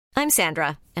I'm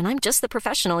Sandra, and I'm just the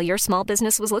professional your small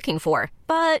business was looking for.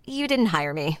 But you didn't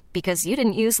hire me because you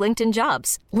didn't use LinkedIn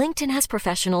Jobs. LinkedIn has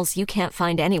professionals you can't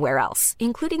find anywhere else,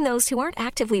 including those who aren't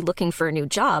actively looking for a new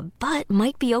job, but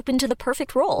might be open to the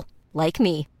perfect role, like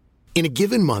me. In a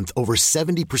given month, over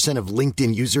 70% of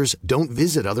LinkedIn users don't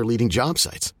visit other leading job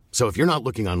sites. So if you're not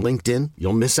looking on LinkedIn,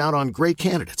 you'll miss out on great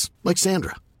candidates like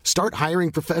Sandra. Start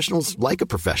hiring professionals like a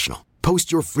professional.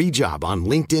 Post your free job on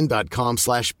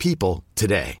linkedin.com/people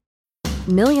today.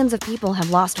 Millions of people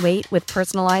have lost weight with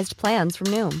personalized plans from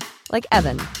Noom. Like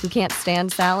Evan, who can't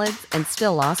stand salads and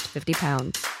still lost 50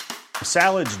 pounds.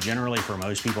 Salads generally for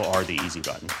most people are the easy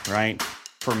button, right?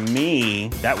 For me,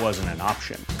 that wasn't an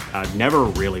option. I never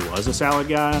really was a salad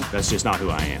guy. That's just not who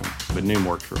I am. But Noom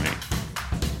worked for me.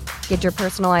 Get your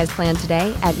personalized plan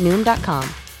today at Noom.com.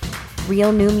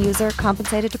 Real Noom user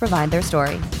compensated to provide their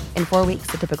story. In 4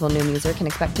 weeks, the typical Noom user can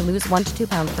expect to lose 1 to 2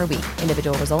 pounds per week.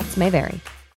 Individual results may vary.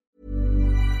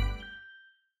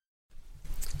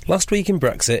 Last Week in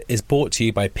Brexit is brought to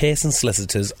you by Pearson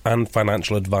Solicitors and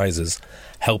Financial Advisors,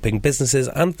 helping businesses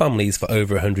and families for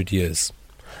over 100 years.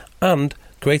 And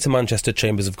Greater Manchester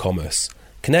Chambers of Commerce.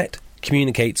 Connect,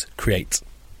 communicate, create.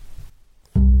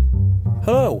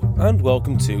 Hello, and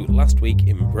welcome to Last Week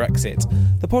in Brexit,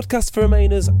 the podcast for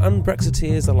Remainers and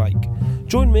Brexiteers alike.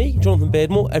 Join me, Jonathan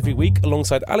Beardmore, every week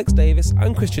alongside Alex Davis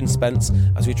and Christian Spence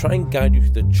as we try and guide you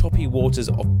through the choppy waters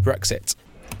of Brexit.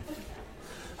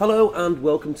 Hello and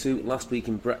welcome to Last Week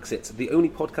in Brexit, the only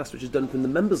podcast which is done from the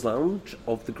Members' Lounge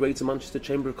of the Greater Manchester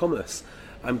Chamber of Commerce.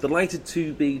 I'm delighted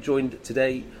to be joined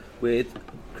today with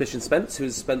Christian Spence, who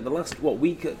has spent the last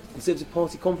week at Conservative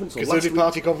Party conference. Conservative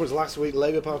Party conference last week,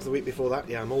 Labour Party the week before that.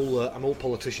 Yeah, I'm all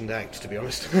politicianed out, to be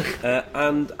honest.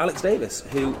 And Alex Davis,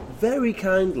 who very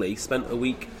kindly spent a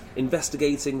week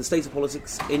investigating the state of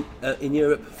politics in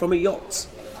Europe from a yacht.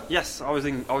 Yes, I was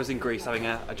in Greece having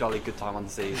a jolly good time on the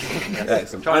seas.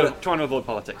 Excellent. Trying to avoid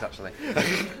politics, actually.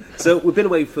 So we've been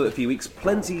away for a few weeks,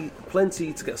 plenty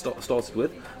to get started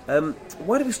with.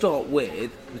 Why don't we start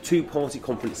with the two party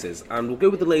conferences, and we'll go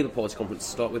with the Labour Party conference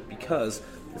to start with because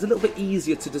it's a little bit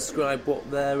easier to describe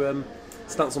what their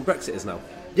stance on Brexit is now.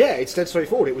 Yeah, it's dead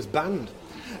straightforward. It was banned.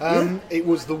 It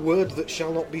was the word that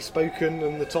shall not be spoken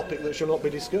and the topic that shall not be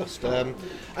discussed. And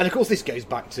of course, this goes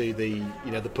back to the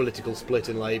political split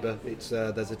in Labour. There's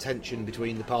a tension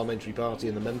between the parliamentary party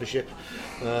and the membership,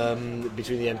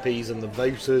 between the MPs and the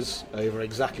voters over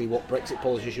exactly what Brexit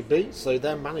policy should be. So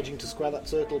they're managing to square that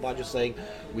circle by just saying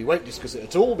we won't discuss it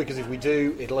at all because if we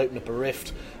do, it'll open up a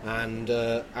rift. And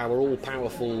our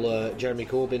all-powerful Jeremy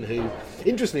Corbyn, who,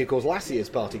 interestingly, of course, last year's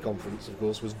party conference, of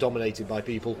course, was dominated by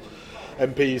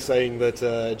MPs saying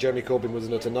that Jeremy Corbyn was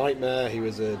an utter nightmare, he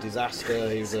was a disaster,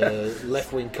 he was a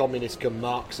left-wing communist come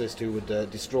Marxist who would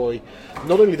destroy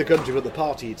not only the country but the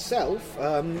party itself.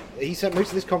 He spent most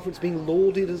of this conference being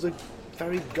lauded as a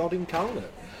very God incarnate.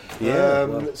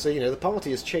 So the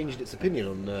party has changed its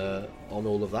opinion on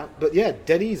all of that. But yeah,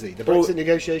 dead easy. The Brexit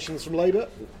negotiations from Labour,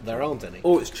 there aren't any.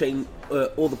 Or it's changed.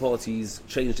 All the parties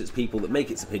changed its people that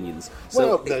make its opinions.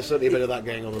 So there's certainly a bit of that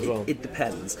going on as well. It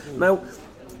depends. Now,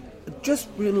 just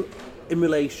in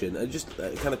relation, just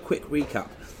a kind of quick recap,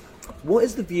 what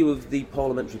is the view of the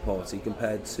parliamentary party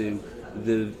compared to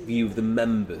the view of the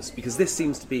members? Because this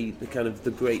seems to be the kind of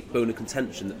the great bone of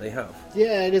contention that they have.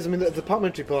 Yeah, it is. I mean, the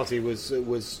parliamentary party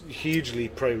was hugely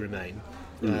pro-Remain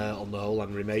on the whole,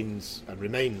 and remains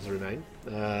Remain.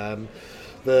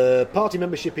 The party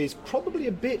membership is probably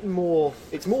a bit more.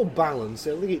 It's more balanced.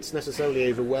 I don't think it's necessarily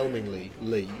overwhelmingly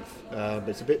Leave, but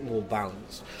it's a bit more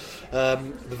balanced.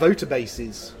 The voter base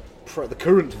the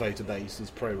current voter base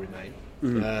is pro-Remain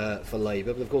for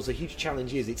Labour, but of course the huge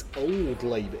challenge is it's old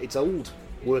Labour, it's old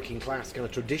working class kind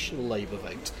of traditional Labour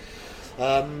vote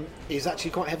is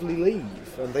actually quite heavily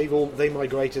Leave, and they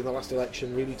migrated in the last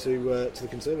election really to the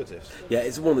Conservatives. Yeah,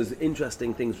 it's one of those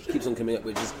interesting things which keeps on coming up,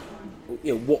 which is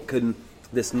what can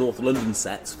this North London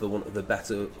set, for want of a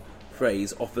better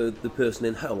phrase, offer the person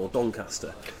in Hull or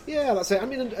Doncaster. Yeah, that's it. I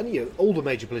mean, and all the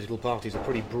major political parties are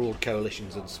pretty broad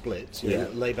coalitions and splits.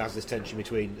 Labour has this tension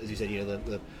between, as you said,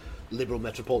 the Liberal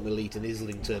metropolitan elite in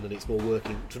Islington and its more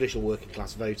traditional working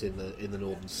class vote in the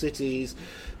northern cities.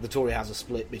 The Tory has a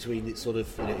split between its sort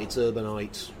of its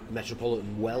urbanite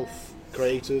metropolitan wealth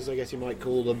creators, I guess you might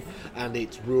call them, and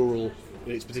its rural,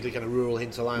 its particularly kind of rural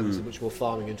hinterlands and much more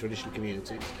farming and traditional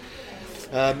communities.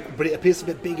 But it appears to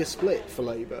be a bigger split for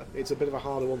Labour. It's a bit of a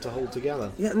harder one to hold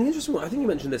together. Yeah, and the interesting one, I think you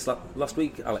mentioned this last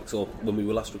week, Alex, or when we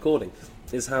were last recording,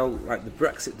 is how the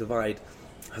Brexit divide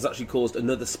has actually caused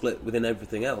another split within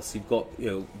everything else. You've got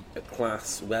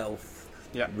class, wealth,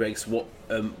 race, what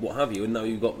have you, and now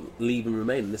you've got Leave and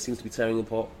Remain, and this seems to be tearing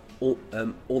apart all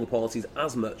the parties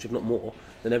as much, if not more,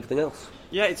 than everything else.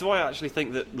 Yeah, it's why I actually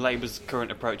think that Labour's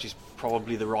current approach is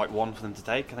probably the right one for them to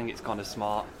take. I think it's kind of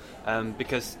smart,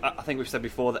 because I think we've said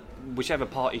before that whichever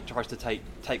party tries to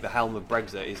take the helm of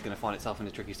Brexit is going to find itself in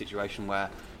a tricky situation where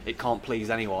it can't please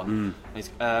anyone.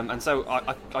 And so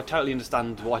I totally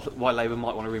understand why Labour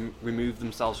might want to remove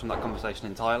themselves from that conversation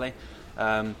entirely.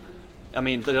 I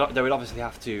mean, they would obviously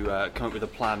have to come up with a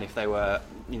plan if they were,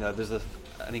 there's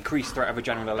an increased threat of a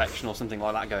general election or something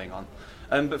like that going on.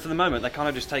 But for the moment, they're kind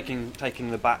of just taking stepping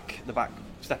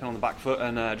on the back foot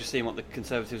and just seeing what the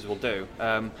Conservatives will do.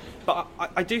 But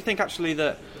I do think actually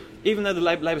that even though the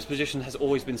Labour's position has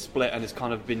always been split and has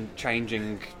kind of been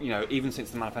changing, even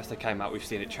since the manifesto came out, we've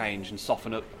seen it change and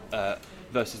soften up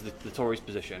versus the Tories'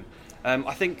 position.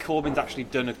 I think Corbyn's actually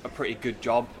done a pretty good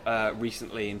job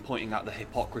recently in pointing out the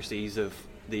hypocrisies of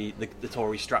the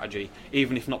Tory strategy,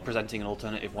 even if not presenting an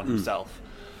alternative one himself.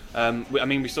 I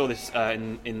mean, we saw this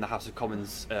in the House of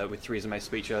Commons with Theresa May's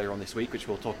speech earlier on this week, which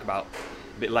we'll talk about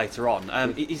a bit later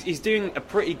on. He's doing a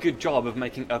pretty good job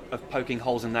of poking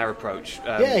holes in their approach.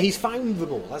 Yeah, he's found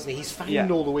them all, hasn't he? He's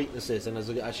found all the weaknesses and has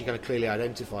actually kind of clearly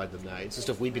identified them now. It's the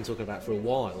stuff we've been talking about for a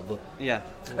while. But yeah,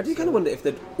 I do kind of wonder if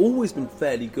they'd always been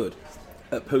fairly good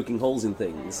at poking holes in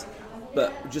things,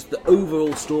 but just the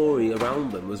overall story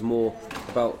around them was more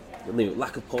about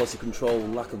lack of policy control,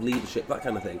 lack of leadership, that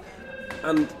kind of thing.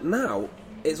 And now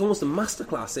it's almost a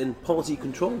masterclass in party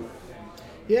control.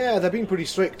 Yeah, they're being pretty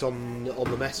strict on the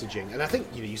messaging, and I think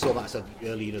you saw that said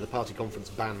earlier. The party conference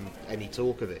banned any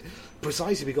talk of it,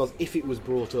 precisely because if it was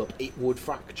brought up, it would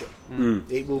fracture.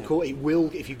 It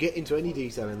will. If you get into any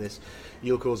detail in this,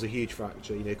 you'll cause a huge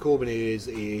fracture. Corbyn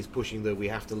is pushing that we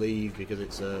have to leave because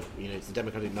it's it's the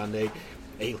democratic mandate.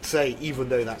 He'll say, even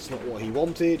though that's not what he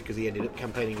wanted, because he ended up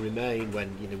campaigning Remain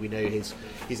when we know his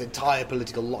entire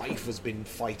political life has been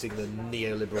fighting the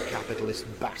neoliberal capitalist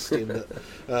bastion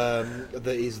that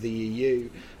is the EU.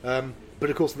 But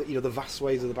of course, the vast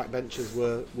swathes of the backbenchers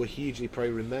were hugely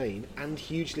pro-Remain and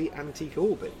hugely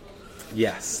anti-Corbyn.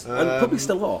 Yes, and probably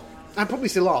still are. And probably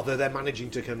still are, though they're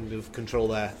managing to kind of control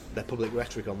their public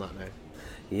rhetoric on that now.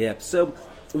 Yeah, so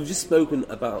we've just spoken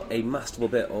about a masterful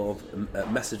bit of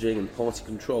messaging and party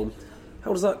control.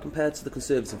 How does that compare to the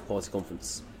Conservative Party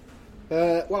conference?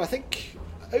 Well, I think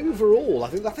overall, I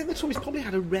think the Tories probably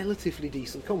had a relatively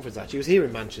decent conference. Actually, it was here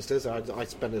in Manchester, so I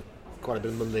spent quite a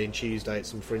bit of Monday and Tuesday at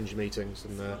some fringe meetings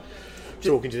and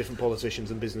talking to different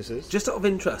politicians and businesses. Just out of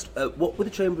interest, what were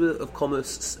the Chamber of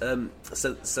Commerce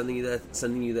sending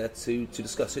you there to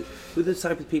discuss it? Who were the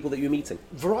type of people that you were meeting?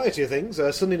 Variety of things.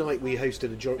 Sunday night we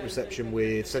hosted a joint reception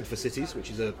with Centre for Cities,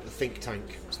 which is a think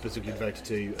tank specifically devoted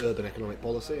to urban economic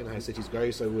policy and how cities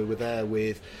grow. So we were there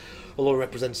with a lot of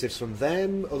representatives from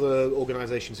them, other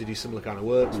organisations who do similar kind of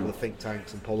work, some of the think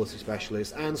tanks and policy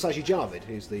specialists, and Sajid Javid,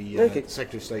 who's the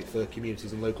Secretary of State for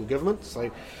Communities and Local Government. So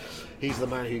he's the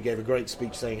man who gave a great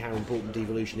speech saying how important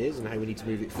devolution is and how we need to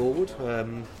move it forward.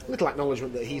 Little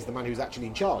acknowledgement that he's the man who's actually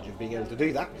in charge of being able to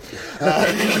do that.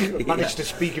 Managed to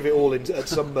speak of it all at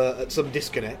some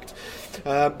disconnect.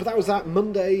 But that was that.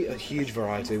 Monday, a huge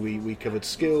variety. We covered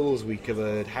skills, we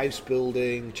covered house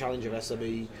building, challenge of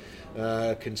SME,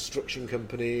 construction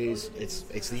companies.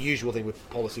 It's the usual thing with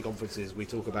policy conferences. We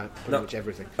talk about pretty much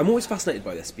everything. I'm always fascinated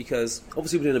by this because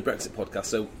obviously we're doing a Brexit podcast,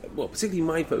 so particularly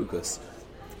my focus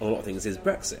on a lot of things is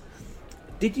Brexit.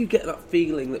 Did you get that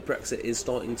feeling that Brexit is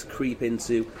starting to creep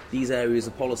into these areas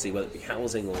of policy, whether it be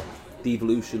housing or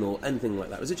devolution or anything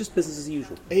like that? Or is it just business as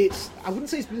usual? I wouldn't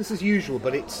say it's business as usual,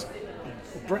 but it's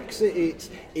Brexit.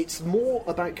 It's more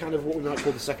about kind of what we might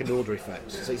call the second order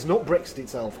effects. So it's not Brexit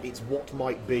itself, it's what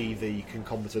might be the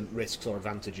concomitant risks or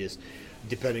advantages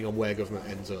depending on where government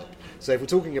ends up. So if we're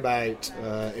talking about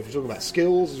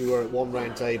skills, we were at one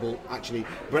round table. Actually,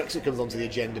 Brexit comes onto the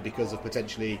agenda because of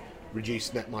potentially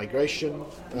reduced net migration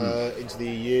into the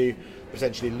EU,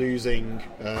 potentially losing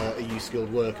EU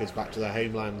skilled workers back to their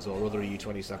homelands or other EU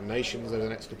 27 nations over the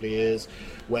next couple of years,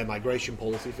 where migration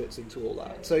policy fits into all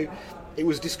that. So it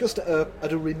was discussed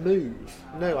at a remove.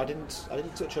 No, I didn't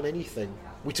touch on anything.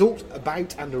 We talked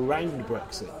about and around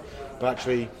Brexit, but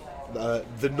actually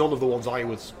none of the ones I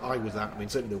was at. I mean,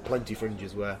 certainly there were plenty of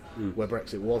fringes where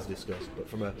Brexit was discussed, but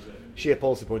from a sheer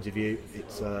policy point of view,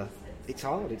 it's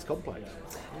hard, it's complex.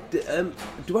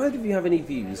 Do either of you have any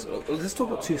views? Let's talk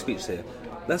about two speeches here.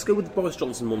 Let's go with the Boris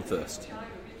Johnson one first.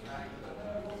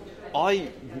 I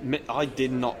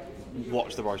did not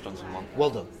watch the Boris Johnson one. Well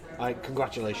done.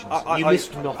 Congratulations. You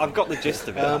missed nothing. I've got the gist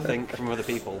of it, I think, from other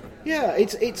people. Yeah,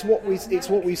 it's what we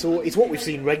saw. It's what we've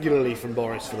seen regularly from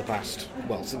Boris for the past,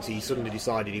 since he suddenly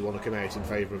decided he wanted to come out in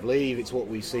favour of leave. It's what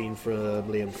we've seen from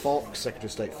Liam Fox, Secretary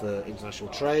of State for International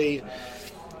Trade.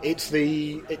 It's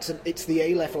the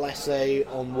A-level essay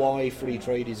on why free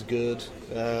trade is good.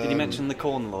 Did he mention the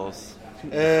Corn Laws?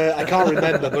 I can't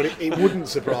remember, but it wouldn't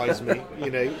surprise me.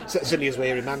 Certainly as we're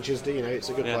here in Manchester, it's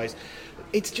a good place.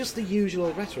 It's just the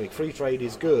usual rhetoric. Free trade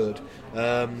is good.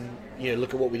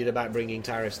 Look at what we did about bringing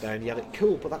tariffs down. Yeah,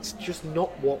 cool, but that's just not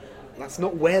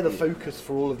where the focus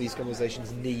for all of these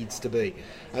conversations needs to be.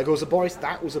 Of course, Boris,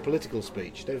 that was a political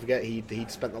speech. Don't forget,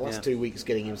 he'd spent the last 2 weeks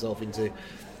getting himself into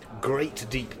great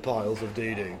deep piles of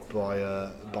doo-doo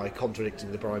by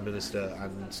contradicting the Prime Minister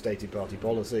and stated party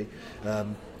policy.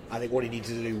 I think what he needed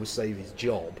to do was save his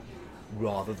job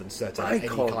rather than set out any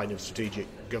kind of strategic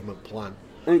government plan.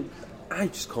 I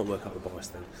just can't work out the Boris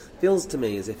thing. Feels to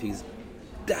me as if he's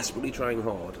desperately trying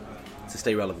hard to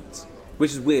stay relevant,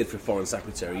 which is weird for a foreign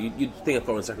secretary. You'd think a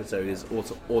foreign secretary is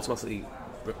automatically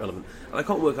relevant. And I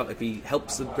can't work out if he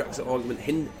helps the Brexit argument,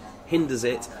 hinders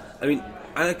it. I mean,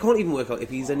 I can't even work out if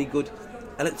he's any good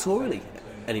electorally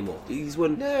anymore. He's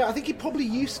one. No, I think he probably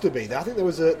used to be. I think there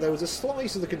was a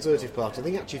slice of the Conservative Party. I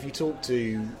think actually, if you talk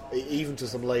to even to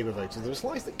some Labour voters, there was a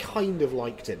slice that kind of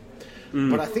liked him.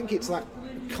 But I think it's that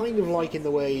kind of like in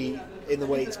the way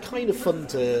it's kind of fun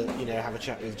to have a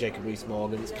chat with Jacob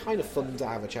Rees-Mogg, and it's kind of fun to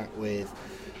have a chat with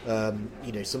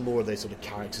some more of those sort of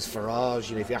characters.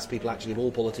 Farage, if you ask people actually of all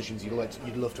politicians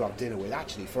you'd love to have dinner with,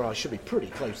 actually Farage should be pretty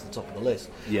close to the top of the list.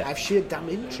 Yeah. Have sheer damn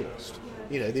interest.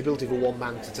 The ability for one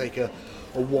man to take a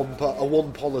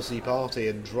one policy party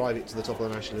and drive it to the top of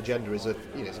the national agenda is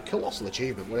it's a colossal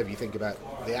achievement, whatever you think about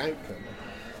the outcome.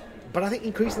 But I think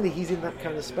increasingly he's in that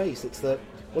kind of space.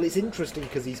 It's interesting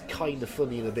because he's kind of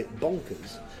funny and a bit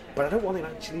bonkers, but I don't want him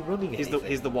actually running anything.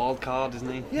 He's the wild card,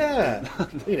 isn't he? Yeah.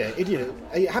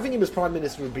 Having him as Prime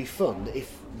Minister would be fun,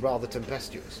 if rather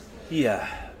tempestuous. Yeah.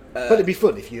 But it'd be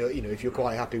fun if you're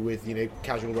quite happy with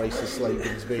casual racist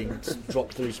slogans being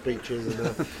dropped through speeches, and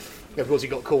of course he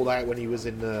got called out when he was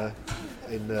in I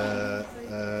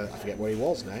forget where he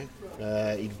was now.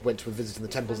 He went to a visit in the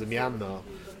temples in Myanmar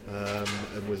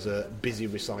and was busy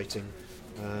reciting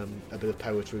a bit of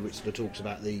poetry which sort of talks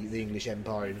about the English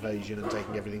Empire invasion and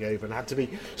taking everything over, and had to be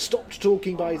stopped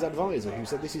talking by his advisor, who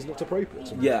said this is not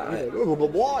appropriate. And,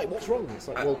 but why? What's wrong? It's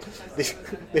like,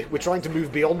 we're trying to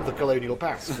move beyond the colonial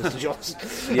past, Mr.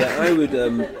 Johnson.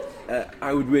 Yeah,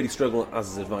 I would really struggle as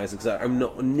his advisor because I'm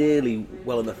not nearly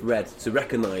well enough read to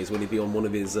recognise when he'd be on one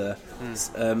of his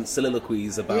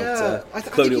soliloquies about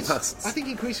colonial pasts. I think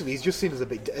increasingly he's just seen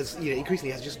as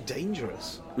increasingly as just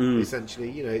dangerous.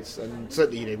 Essentially, and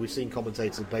certainly we've seen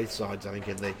commentators on both sides. I think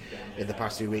in the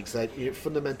past few weeks that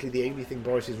fundamentally the only thing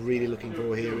Boris is really looking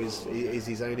for here is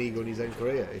his own ego and his own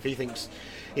career. If he thinks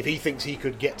he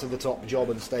could get to the top job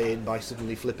and stay in by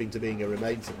suddenly flipping to being a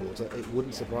Remain supporter, it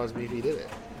wouldn't surprise me if he did it.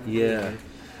 Yeah.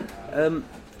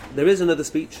 There is another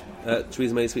speech,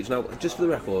 Theresa May's speech. Now, just for the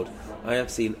record, I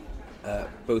have seen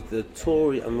both the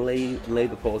Tory and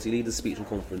Labour policy leaders' speech and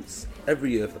conference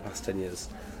every year for the past 10 years.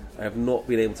 I have not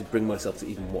been able to bring myself to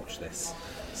even watch this.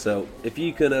 So, if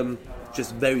you can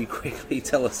just very quickly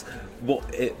tell us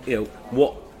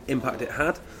what impact it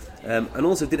had, and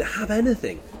also did it have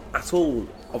anything at all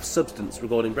of substance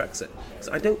regarding Brexit? Because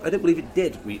I don't believe it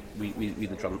did. Read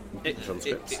the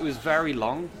transcripts. It was very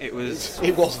long. It was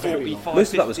very long.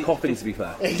 Most of that was coughing, to be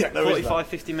fair.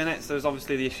 45-50 minutes. There was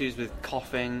obviously the issues with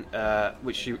coughing,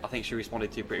 which I think she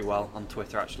responded to pretty well on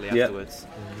Twitter actually afterwards,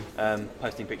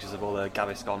 posting pictures of all the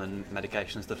Gaviscon and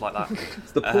medication and stuff like that.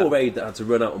 It's the poor aide that had to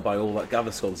run out and buy all that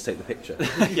Gaviscon to take the picture.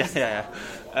 Yeah.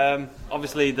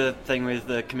 Obviously the thing with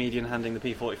the comedian handing the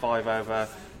P45 over,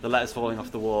 the letters falling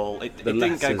off the wall. It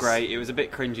didn't go great. It was a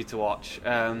bit cringy to watch.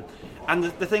 And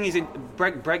the thing is,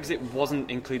 Brexit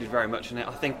wasn't included very much in it.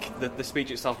 I think the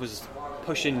speech itself was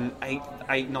pushing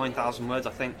 9,000 words,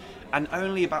 I think, and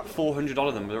only about 400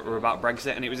 of them were about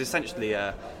Brexit. And it was essentially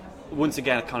once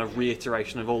again a kind of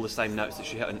reiteration of all the same notes that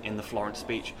she had in the Florence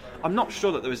speech. I'm not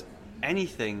sure that there was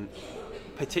anything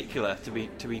particular to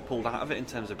be pulled out of it in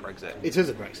terms of Brexit. In terms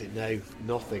of Brexit, no,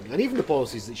 nothing. And even the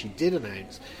policies that she did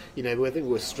announce, I think we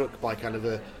were struck by kind of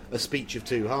a speech of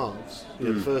two halves.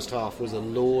 The first half was a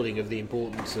lauding of the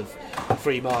importance of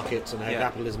free markets and how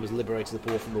capitalism has liberated the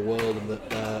poor from the world, and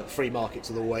that free markets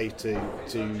are the way to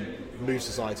move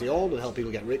society on and help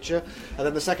people get richer. And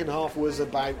then the second half was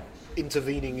about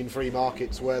intervening in free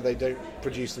markets where they don't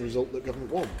produce the result that government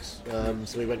wants.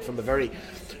 So we went from a very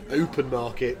open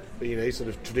market, sort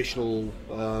of traditional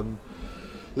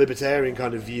libertarian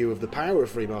kind of view of the power of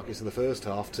free markets in the first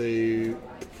half, to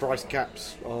price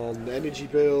caps on energy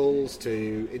bills,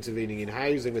 to intervening in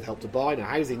housing with Help to Buy. Now,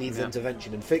 housing needs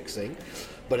intervention and fixing,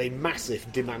 but a massive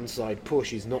demand-side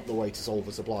push is not the way to solve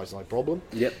a supply-side problem.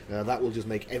 Yep. That will just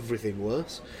make everything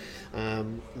worse.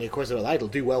 The question about that,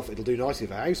 it'll do nicely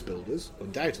for house builders,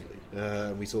 undoubtedly.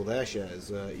 We saw their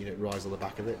shares rise on the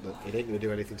back of it, but it ain't going to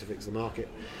do anything to fix the market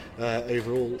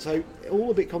overall. So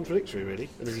all a bit contradictory, really.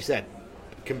 And as you said,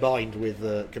 combined with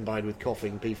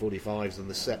coughing P45s and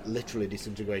the set literally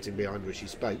disintegrating behind which she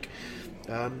spoke,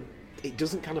 it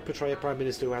doesn't kind of portray a Prime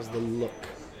Minister who has the luck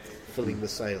filling the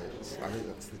sails. I think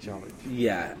that's the challenge.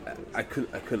 Yeah, I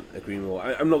couldn't agree more.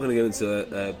 I'm not going to go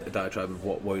into a diatribe of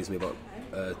what worries me about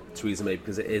Theresa May,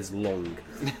 because it is long.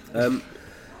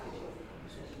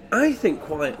 I think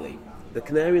quietly the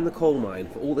canary in the coal mine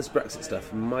for all this Brexit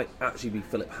stuff might actually be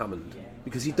Philip Hammond,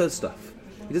 because he does stuff.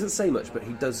 He doesn't say much, but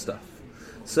he does stuff.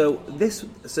 So this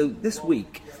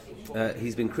week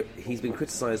he's been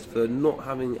criticised for not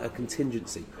having a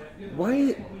contingency.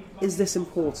 Why is this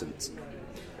important?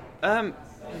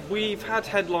 We've had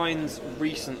headlines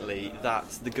recently that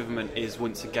the government is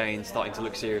once again starting to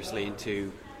look seriously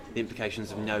into the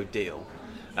implications of no deal.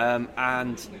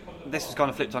 And this was kind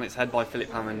of flipped on its head by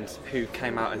Philip Hammond, who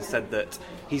came out and said that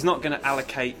he's not going to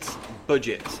allocate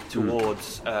budget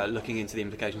towards looking into the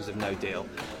implications of no deal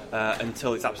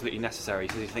until it's absolutely necessary,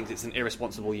 because he thinks it's an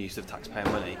irresponsible use of taxpayer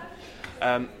money.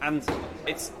 And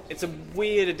it's a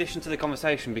weird addition to the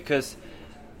conversation, because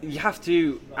you have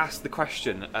to ask the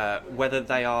question whether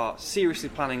they are seriously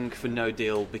planning for no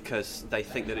deal because they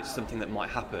think that it's something that might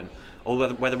happen, or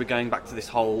whether we're going back to this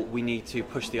whole, we need to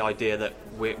push the idea that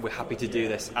we're happy to do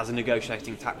this as a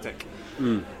negotiating tactic.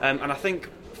 And I think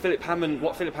what Philip Hammond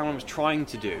was trying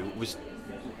to do was,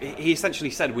 he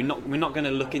essentially said, we're not going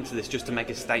to look into this just to make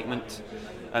a statement.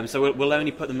 So we'll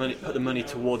only put the money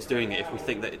towards doing it if we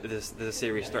think that there's a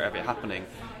serious threat of it happening.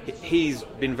 He's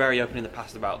been very open in the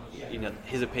past about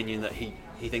his opinion that he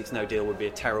thinks no deal would be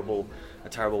a terrible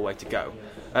way to go.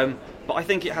 But I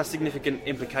think it has significant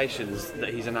implications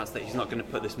that he's announced that he's not going to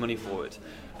put this money forward,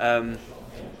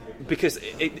 because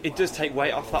it does take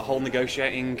weight off that whole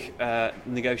negotiating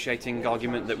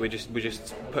argument that we're just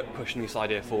pushing this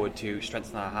idea forward to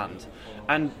strengthen our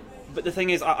hand. But the thing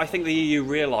is, I think the EU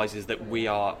realises that we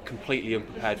are completely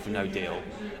unprepared for no deal,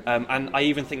 and I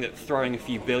even think that throwing a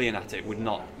few billion at it would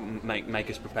not make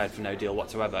us prepared for no deal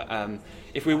whatsoever.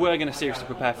 If we were going to seriously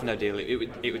prepare for no deal,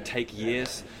 it would take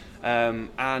years,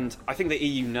 and I think the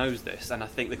EU knows this, and I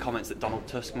think the comments that Donald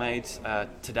Tusk made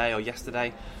today or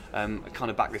yesterday kind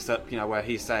of back this up, where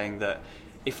he's saying that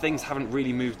if things haven't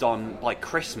really moved on by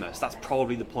Christmas, that's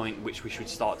probably the point at which we should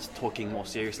start talking more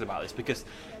seriously about this, because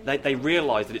they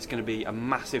realise that it's going to be a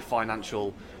massive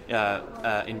financial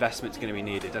investment is going to be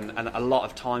needed, and a lot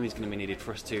of time is going to be needed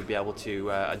for us to be able to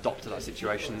adopt to that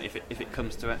situation if it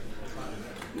comes to it.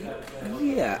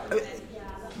 Yeah.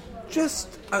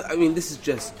 I mean, this is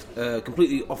just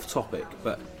completely off topic,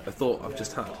 but a thought I've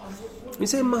just had. When you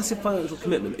say a massive financial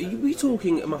commitment, are we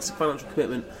talking a massive financial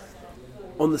commitment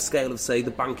on the scale of, say,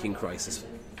 the banking crisis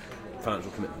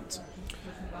financial commitment?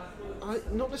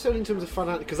 Not necessarily in terms of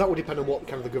financial, because that would depend on what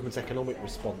kind of the government's economic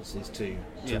response is to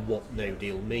what no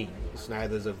deal means. Now,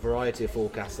 there's a variety of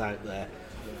forecasts out there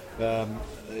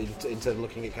in terms of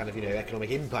looking at kind of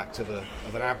economic impact of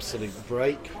an absolute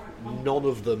break. None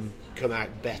of them come out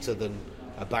better than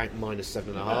about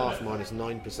 -7.5%,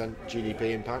 -9%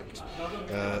 GDP impact,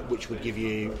 which would give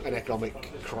you an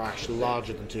economic crash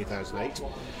larger than 2008.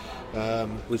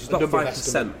 Which is about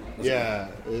 5%. Yeah,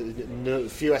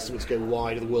 few estimates go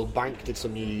wide. The World Bank did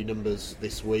some new numbers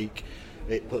this week.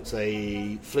 It puts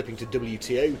flipping to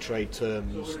WTO trade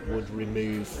terms would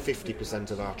remove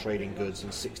 50% of our trading goods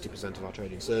and 60% of our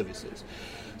trading services.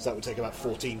 So that would take about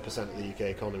 14% of the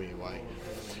UK economy away.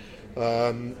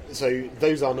 So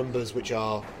those are numbers which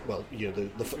are,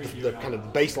 the kind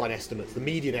of baseline estimates, the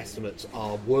median estimates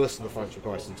are worse than the financial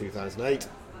crisis in 2008.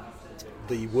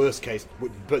 The worst case,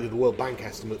 but the World Bank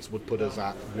estimates would put us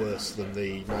at worse than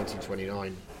the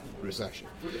 1929 recession.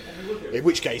 In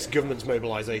which case, government's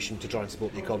mobilisation to try and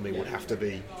support the economy would have to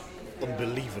be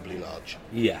unbelievably large.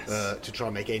 Yes. To try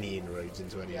and make any inroads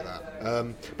into any of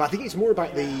that. But I think it's more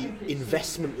about the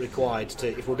investment required to,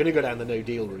 if we're going to go down the no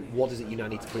deal route, what is it you now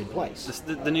need to put in place?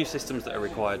 The new systems that are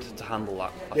required to handle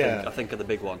that, I think are the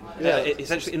big one. Yeah.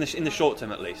 Essentially, in the short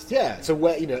term, at least. Yeah. So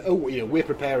we're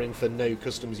preparing for no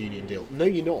customs union deal. No,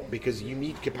 you're not, because you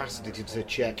need capacity to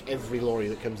check every lorry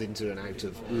that comes into and out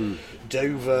of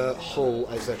Dover, Hull,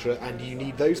 etc. And you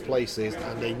need those places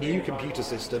and a new computer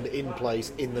system in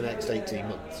place in the next 18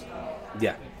 months.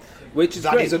 Yeah. Which is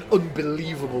that great. is an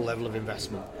unbelievable level of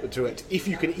investment to it. If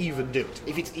you can even do it,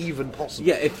 if it's even possible,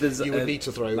 if there's you would need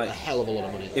to throw a hell of a lot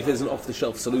of money. If there's an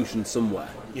off-the-shelf solution somewhere,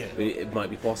 Yeah. it might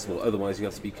be possible. Otherwise, you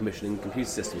have to be commissioning computer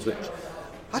systems, which.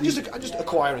 And just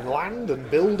acquiring land and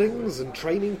buildings and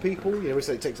training people. We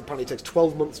say apparently it takes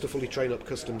 12 months to fully train up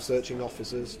customs searching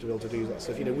officers to be able to do that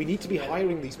stuff. We need to be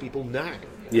hiring these people now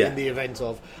in the event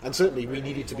of, and certainly we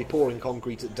needed to be pouring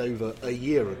concrete at Dover a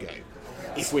year ago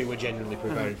if we were genuinely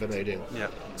preparing for no deal. Yeah.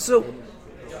 So,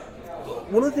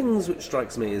 one of the things which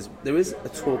strikes me is there is a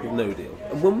talk of no deal,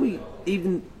 and when we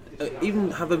even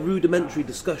have a rudimentary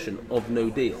discussion of no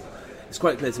deal, it's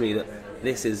quite clear to me that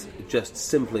this is just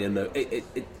simply a no. It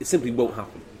simply won't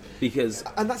happen because,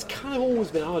 and that's kind of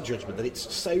always been our judgment, that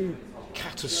it's so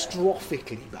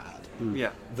catastrophically bad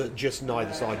that just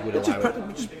neither side would allow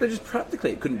it. Just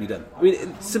practically, it couldn't be done. I mean, it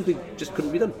simply just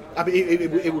couldn't be done. I mean,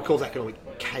 it would cause economic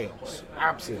chaos,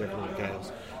 absolute economic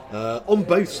chaos. On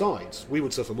both sides, we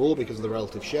would suffer more because of the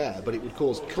relative share, but it would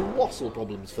cause colossal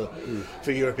problems for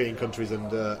European countries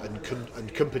and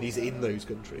companies in those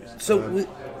countries. So,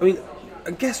 I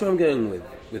guess where I'm going with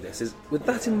this is, with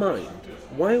that in mind,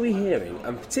 why are we hearing,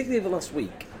 and particularly over the last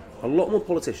week, a lot more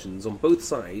politicians on both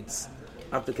sides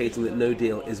advocating that no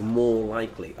deal is more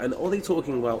likely? And are they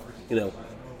talking about, a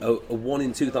 1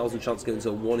 in 2,000 chance going to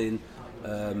a 1 in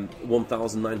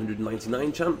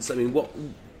 1,999 chance? I mean, what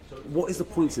is the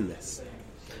point in this?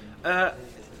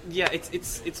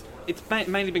 It's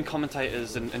mainly been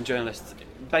commentators and journalists,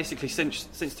 basically since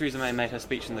Theresa May made her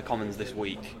speech in the Commons this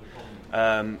week,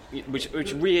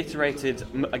 which reiterated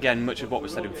again much of what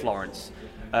was said in Florence.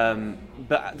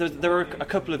 But there are a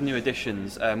couple of new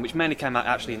additions, which mainly came out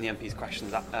actually in the MP's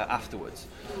questions afterwards.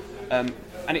 And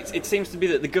it seems to be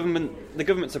that the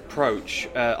government's approach,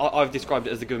 I've described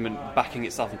it as the government backing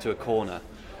itself into a corner.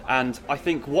 And I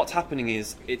think what's happening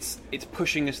is it's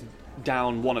pushing us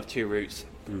down one of two routes,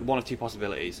 one of two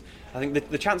possibilities. I think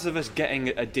the chance of us getting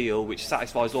a deal which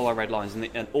satisfies all our red lines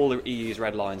and all the EU's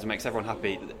red lines and makes everyone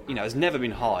happy, has never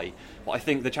been high. But I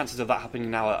think the chances of that happening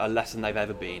now are less than they've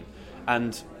ever been.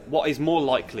 And what is more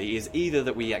likely is either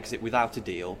that we exit without a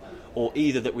deal, or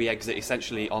either that we exit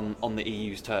essentially on the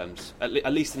EU's terms,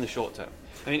 at least in the short term.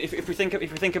 I mean, if we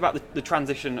think about the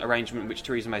transition arrangement which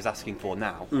Theresa May is asking for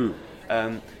now,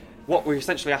 what we're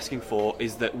essentially asking for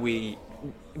is that we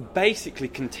basically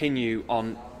continue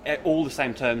on all the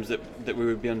same terms that we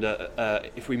would be under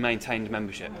if we maintained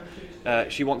membership.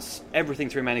 She wants everything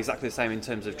to remain exactly the same in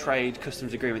terms of trade,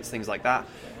 customs agreements, things like that.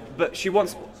 But she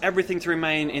wants everything to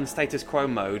remain in status quo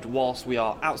mode whilst we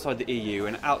are outside the EU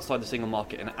and outside the single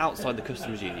market and outside the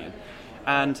customs union.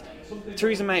 And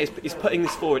Theresa May is putting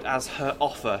this forward as her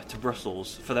offer to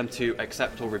Brussels for them to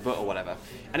accept or rebut or whatever.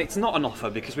 And it's not an offer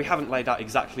because we haven't laid out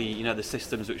exactly the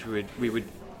systems which we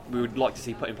would like to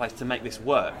see put in place to make this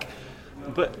work.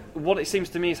 But what it seems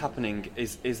to me is happening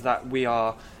is that we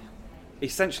are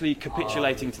essentially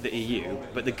capitulating to the EU,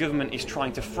 but the government is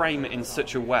trying to frame it in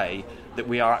such a way that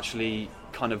we are actually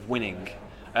kind of winning.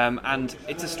 And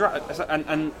it's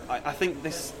and I think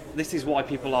this is why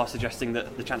people are suggesting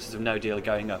that the chances of no deal are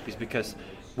going up, is because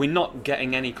we're not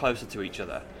getting any closer to each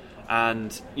other.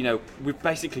 And we've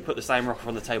basically put the same offer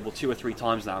on the table 2 or 3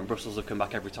 times now, and Brussels have come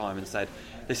back every time and said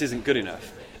this isn't good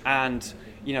enough. And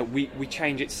we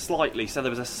change it slightly, so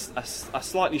there was a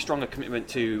slightly stronger commitment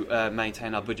to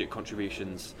maintain our budget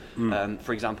contributions,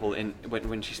 for example,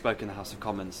 when she spoke in the House of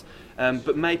Commons.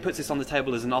 But May puts this on the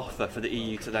table as an offer for the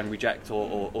EU to then reject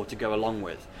or to go along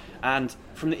with. And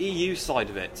from the EU side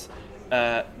of it,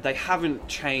 they haven't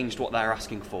changed what they're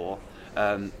asking for,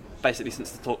 basically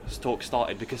since the talk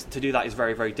started, because to do that is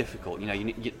very, very difficult.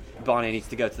 Barnier needs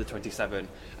to go to the 27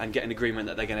 and get an agreement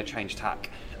that they're going to change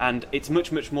TAC, and it's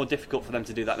much, much more difficult for them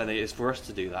to do that than it is for us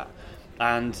to do that.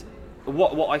 And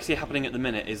what I see happening at the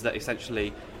minute is that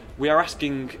essentially we are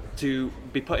asking to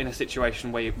be put in a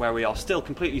situation where we are still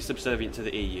completely subservient to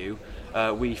the EU.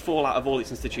 We fall out of all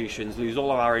its institutions, lose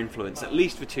all of our influence, at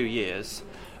least for 2 years.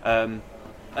 And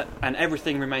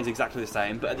everything remains exactly the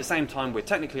same, but at the same time we're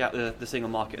technically at the single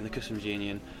market and the customs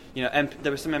union. There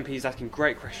were some MPs asking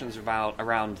great questions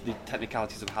around the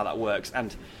technicalities of how that works,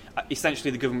 and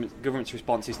essentially the government's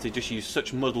response is to just use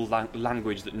such muddled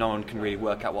language that no one can really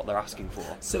work out what they're asking for.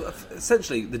 So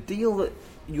essentially the deal that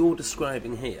you're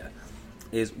describing here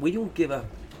is we will give up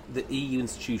the EU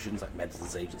institutions like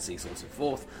Medicines Agency, so on and so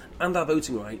forth, and our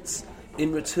voting rights.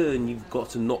 In return, you've got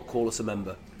to not call us a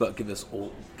member, but give us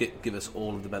all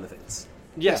of the benefits.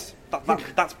 Yes,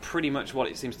 that's pretty much what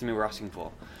it seems to me we're asking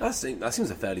for. That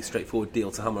seems a fairly straightforward deal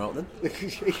to hammer out then.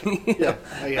 Yeah.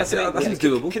 That seems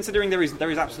doable. Considering there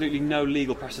is absolutely no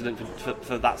legal precedent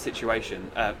for that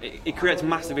situation, it creates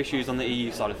massive issues on the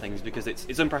EU side of things because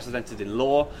it's unprecedented in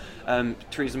law.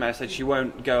 Theresa May said she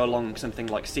won't go along something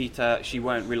like CETA, she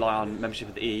won't rely on membership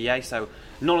of the EEA, so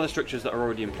none of the structures that are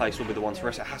already in place will be the ones for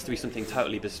us. It has to be something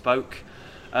totally bespoke.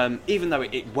 Even though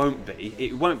it won't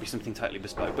be something totally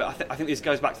bespoke. But I think this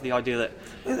goes back to the idea that...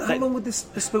 How long would this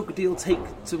bespoke deal take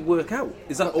to work out?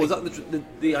 Is that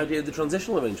the idea of the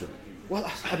transitional arrangement?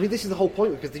 Well, I mean, this is the whole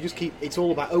point, because they just keep... It's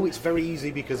all about, it's very easy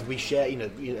because we share,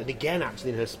 and again,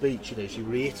 actually, in her speech, she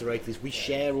reiterated this, we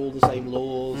share all the same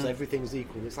laws, everything's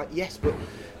equal. And it's like, yes, but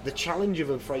the challenge of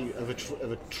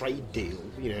a trade deal,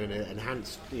 an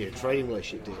enhanced trading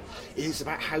relationship deal, is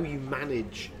about how you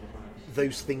manage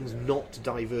those things not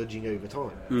diverging over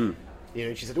time.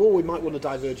 She said, we might want to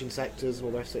diverge in sectors and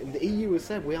all the rest of it. And the EU has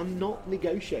said, we are not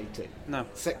negotiating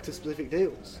sector-specific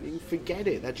deals. You can forget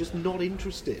it. They're just not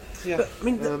interested. Yeah. But, I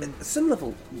mean, at some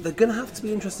level, they're going to have to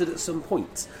be interested at some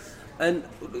point. And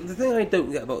the thing I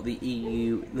don't get about the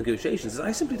EU negotiations is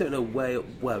I simply don't know where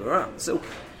we're at. So,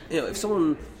 if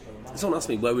someone asked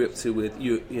me where we're up to with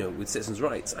with citizens'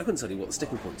 rights, I couldn't tell you what the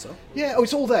sticking points are. Yeah,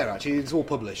 it's all there actually. It's all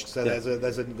published. So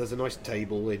there's a nice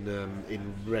table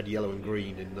in red, yellow, and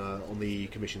green on the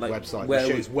Commission's website, which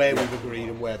shows where we've agreed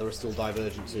and where there are still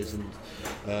divergences and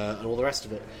all the rest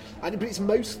of it. But it is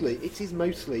mostly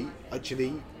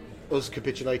actually us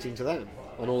capitulating to them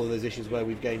on all of those issues where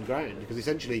we've gained ground. Because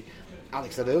essentially,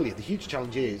 Alex said earlier, the huge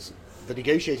challenge is the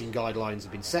negotiating guidelines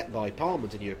have been set by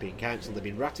Parliament and European Council, they've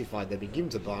been ratified, they've been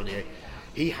given to Barnier.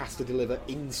 He has to deliver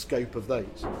in scope of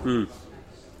those.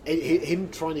 Him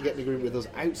trying to get an agreement with us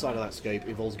outside of that scope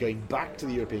involves going back to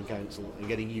the European Council and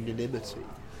getting unanimity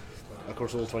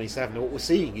across all 27. And what we're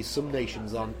seeing is some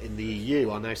nations in the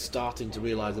EU are now starting to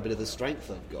realise a bit of the strength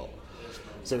they've got.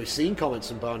 So we've seen comments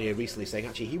from Barnier recently saying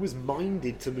actually he was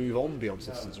minded to move on beyond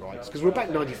citizens' rights, because we're about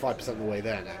 95% of the way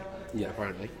there now,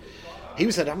 apparently. He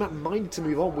said, I'm not minded to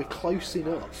move on, we're close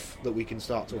enough that we can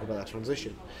start talking about that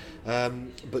transition.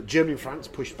 But Germany and France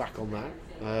pushed back on that.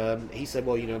 He said,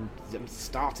 I'm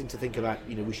starting to think about,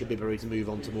 we should be ready to move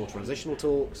on to more transitional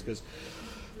talks, because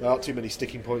there aren't too many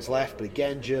sticking points left. But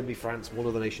again, Germany, France, one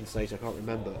other nation state, I can't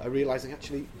remember, are realising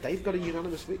actually they've got a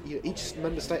unanimous each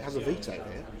member state has a veto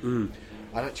here. And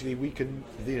actually we can,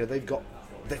 they've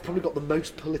probably got the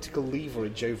most political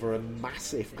leverage over a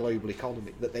massive global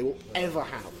economy that they will ever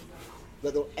have.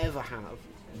 That they'll ever have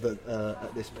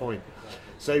at this point.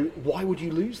 So why would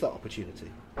you lose that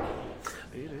opportunity?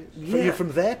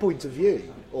 From their point of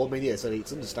view, so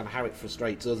it's understand how it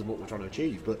frustrates us and what we're trying to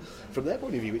achieve, but from their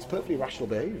point of view, it's perfectly rational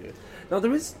behaviour. Now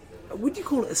there is, would you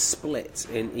call it a split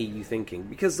in EU thinking?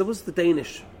 Because there was the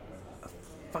Danish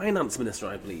finance minister,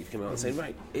 I believe, came out saying,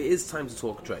 right, it is time to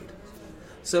talk trade.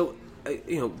 So,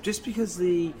 just because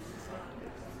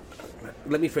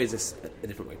let me phrase this a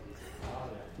different way.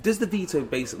 Does the veto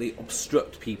basically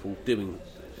obstruct people doing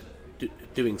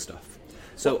stuff?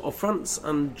 So are France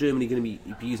and Germany going to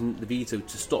be using the veto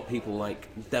to stop people like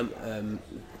Denmark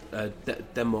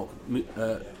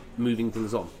moving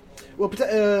things on? Well,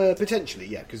 potentially,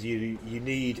 yeah, because you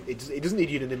need it doesn't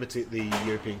need unanimity at the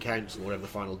European Council, wherever the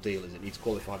final deal is. It needs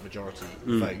qualified majority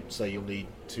vote, so you'll need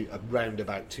around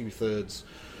about 2/3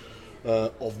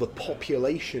 of the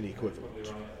population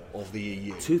equivalent of the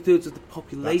EU. 2/3 of the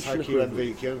population. That's how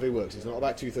QMV works. It's not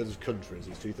about 2/3 of countries,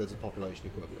 it's 2/3 of population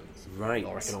equivalents. Right.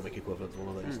 Or economic equivalents,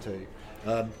 one of those two.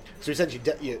 So essentially,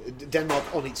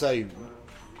 Denmark on its own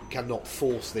cannot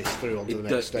force this through onto the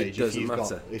next stage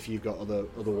if you've got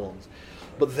other ones.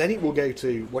 But then it will go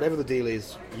to, whatever the deal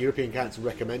is, European Council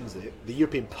recommends it, the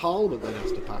European Parliament then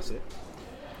has to pass it.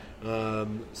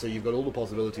 So you've got all the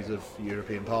possibilities of the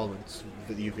European Parliament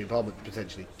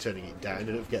potentially turning it down. And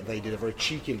don't forget, they did a very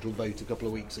cheeky little vote a couple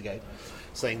of weeks ago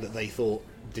saying that they thought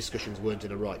discussions weren't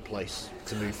in a right place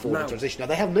to move forward in transition. Now,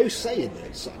 they have no say in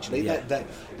this, actually. Yeah.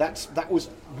 That was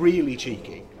really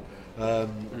cheeky.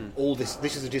 All this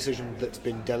is a decision that's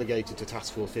been delegated to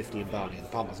Task Force 50 in Barnier. The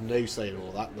Parliament has no say in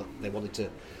all that, but they wanted to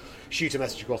shoot a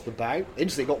message across the bow.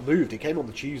 Instantly got moved. It came on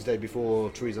the Tuesday before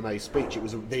Theresa May's speech.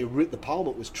 The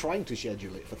Parliament was trying to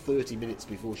schedule it for 30 minutes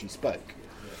before she spoke,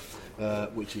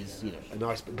 which is a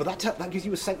nice. But that gives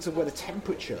you a sense of where the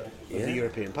temperature of the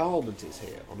European Parliament is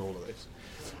here on all of this.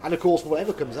 And of course,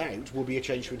 whatever comes out will be a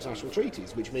change to international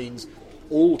treaties, which means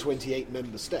all 28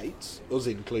 member states, us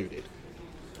included,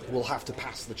 will have to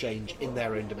pass the change in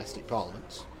their own domestic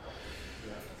parliaments.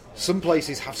 Some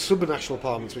places have supranational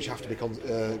parliaments which have to be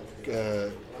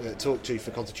talked to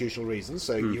for constitutional reasons.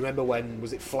 So you remember when,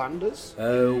 was it Flanders?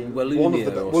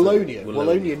 Wallonia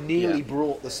nearly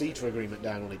brought the CETA agreement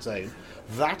down on its own.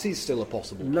 That is still a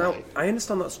possible Now, play. I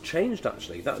understand that's changed,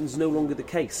 actually. That is no longer the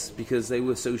case, because they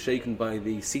were so shaken by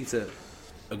the CETA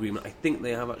agreement. I think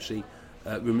they have actually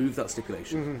removed that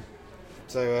stipulation. Mm-hmm.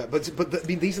 So, but I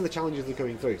mean, these are the challenges that are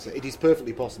going through. So it is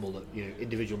perfectly possible that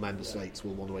individual member states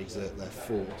will want to exert their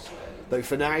force. Though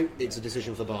for now, it's a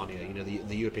decision for Barnier.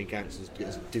 The European Council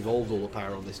has devolved all the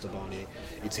power on this to Barnier.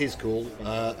 It's his call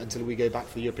until we go back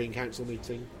for the European Council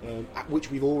meeting, at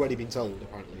which we've already been told.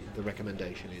 Apparently, the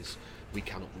recommendation is we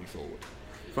cannot move forward.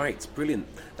 Right, brilliant.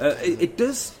 It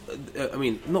does. I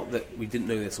mean, not that we didn't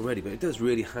know this already, but it does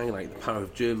really highlight the power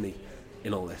of Germany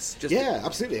in all this.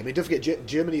 Absolutely. I mean, don't forget,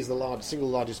 Germany is the single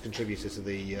largest contributor to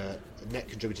the net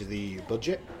contributor to the EU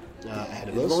budget, ahead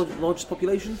of us. Largest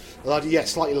population?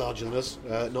 Slightly larger than us,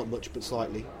 not much, but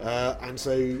slightly. And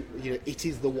so, it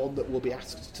is the one that will be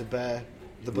asked to bear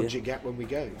the budget gap when we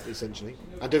go, essentially.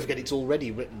 And don't forget, it's already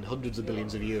written hundreds of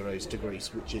billions of euros to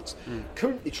Greece, which it's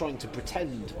currently trying to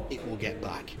pretend it will get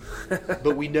back.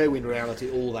 But we know in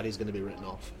reality all that is going to be written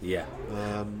off. Yeah.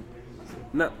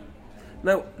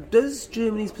 Now, does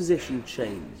Germany's position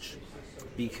change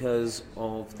because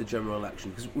of the general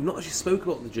election? Because we've not actually spoke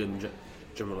about the German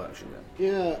general election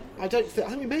yet. Yeah, I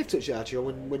think we may have touched it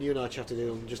actually when you and I chatted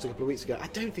on just a couple of weeks ago. I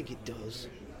don't think it does,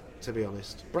 to be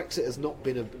honest.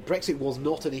 Brexit was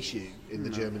not an issue in the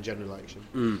German general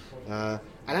election, and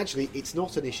actually, it's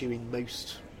not an issue in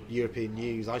most European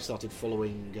news. I started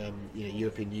following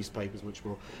European newspapers much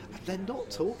more, and they're not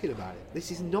talking about it.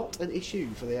 This is not an issue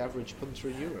for the average punter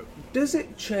in Europe. Does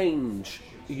it change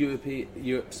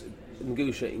Europe's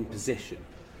negotiating position,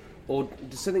 or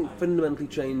does something fundamentally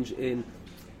change in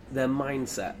their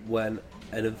mindset when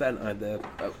an event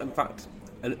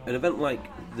an event like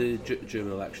the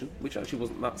German election, which actually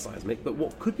wasn't that seismic, but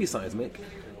what could be seismic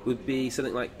would be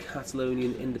something like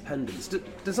Catalonian independence?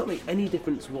 Does that make any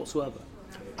difference whatsoever?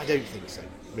 I don't think so,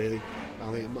 really.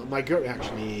 I mean, my gut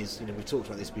reaction is, we've talked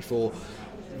about this before,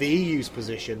 the EU's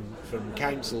position from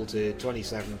Council to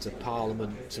 27 to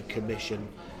Parliament to Commission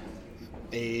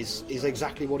is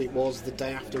exactly what it was the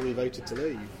day after we voted to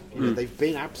leave. They've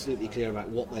been absolutely clear about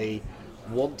what they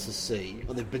want to see,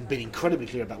 and they've been incredibly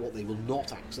clear about what they will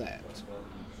not accept.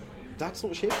 That's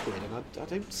not shifted, and I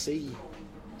don't see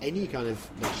any kind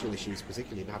of national issues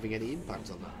particularly having any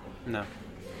impact on that. No.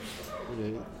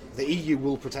 The EU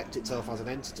will protect itself as an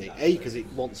entity, because it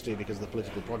wants to, because of the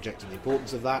political project and the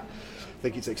importance of that. I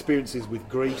think its experiences with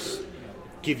Greece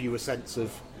give you a sense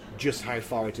of just how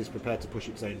far it is prepared to push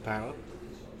its own power.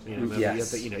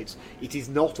 Yes. It is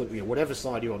not, whatever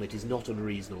side you're on, it is not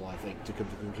unreasonable, I think, to come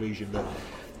to the conclusion that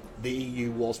the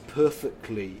EU was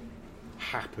perfectly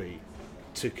happy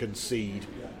to concede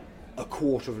a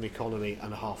quarter of an economy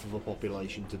and a half of a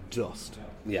population to dust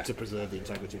to preserve the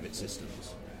integrity of its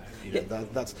systems.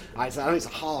 That's. I know it's a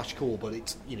harsh call, but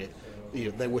it's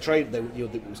they were trained.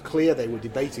 It was clear they were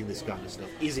debating this kind of stuff.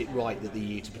 Is it right that the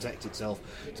EU, to protect itself,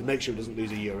 to make sure it doesn't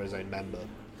lose a eurozone member?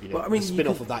 The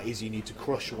spin-off of that is you need to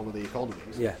crush one of the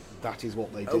economies. Yeah, that is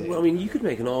what they did. You could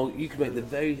make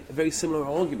the very similar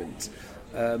argument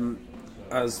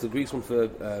as the Greece one for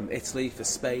Italy, for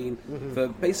Spain, for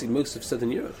basically most of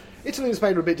Southern Europe. Italy and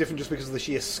Spain are a bit different just because of the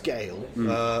sheer scale.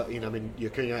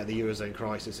 You're coming out of the Eurozone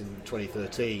crisis in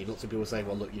 2013. Lots of people are saying,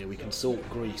 well, look, we can sort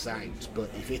Greece out, but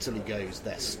if Italy goes,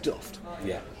 they're stuffed.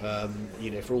 Yeah.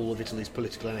 For all of Italy's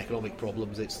political and economic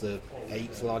problems, it's the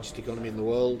 8th largest economy in the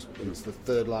world. It's the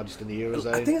 3rd largest in the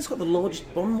Eurozone. I think it's got the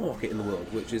largest bond market in the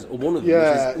world, which is one of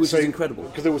them, which is incredible.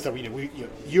 Because they always say,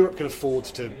 Europe can afford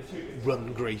to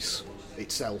run Greece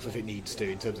itself if it needs to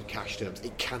in terms of cash terms.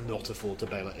 It cannot afford to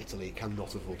bail out Italy, it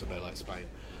cannot afford to bail out Spain.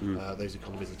 Those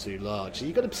economies are too large, so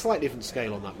you've got a slightly different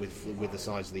scale on that with the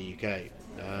size of the UK.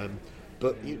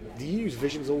 But the EU's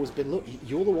vision has always been, look,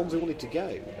 you're the ones who wanted to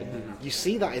go, and you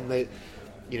see that in the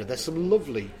there's some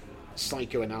lovely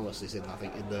psychoanalysis in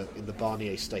the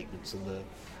Barnier statements and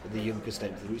the Juncker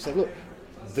statements which say, look,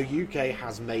 the UK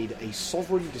has made a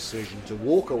sovereign decision to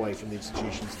walk away from the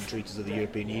institutions and treaties of the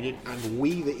European Union, and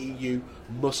we, the EU,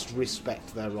 must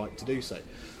respect their right to do so.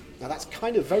 Now, that's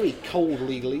kind of very cold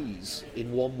legalese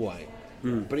in one way,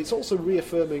 but it's also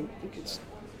reaffirming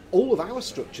all of our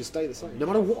structures stay the same. No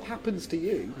matter what happens to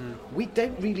you, we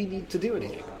don't really need to do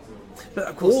anything. But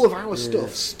of course, all of our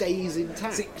stuff stays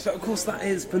intact. See, but of course, that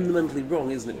is fundamentally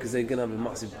wrong, isn't it? Because they're going to have a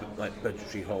massive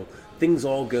budgetary hole. Things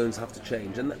are going to have to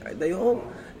change, and they are.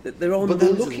 They're on but they're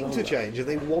board as looking well. to change, and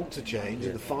they want to change.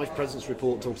 And the Five Presidents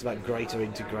report talks about greater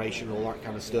integration, all that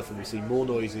kind of stuff, and we see more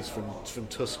noises from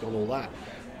Tusk on all that.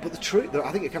 But the truth,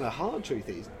 I think the kind of hard truth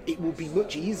is, it will be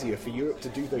much easier for Europe to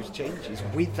do those changes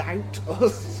without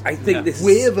us. I think this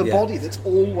we're the body that's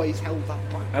always held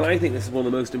that back. And I think this is one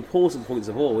of the most important points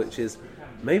of all, which is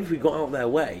maybe if we got out of their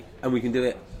way and we can do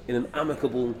it in an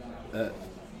amicable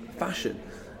fashion,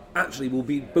 actually we'll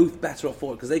be both better off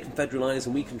for it because they can federalise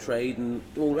and we can trade and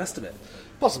all the rest of it.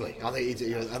 Possibly. I think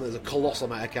and there's a colossal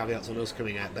amount of caveats on us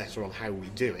coming out better on how we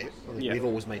do it. I think we've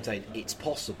always maintained it's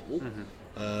possible.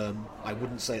 I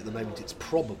wouldn't say at the moment it's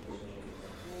probable.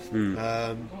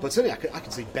 But certainly I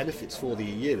can see benefits for the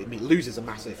EU. I mean, it loses a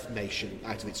massive nation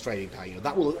out of its trading power.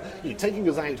 That will, taking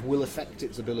us out will affect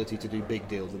its ability to do big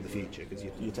deals in the future because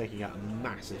you're taking out a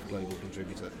massive global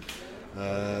contributor.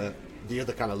 The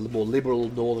other kind of more liberal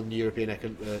Northern European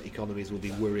economies will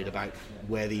be worried about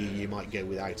where the EU might go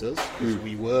without us because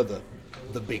we were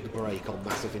the big break on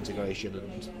massive integration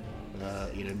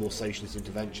and more socialist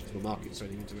interventions, more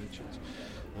market-trading interventions.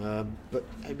 But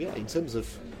in terms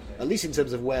of, at least in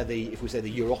terms of where the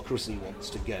bureaucracy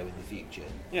wants to go in the future,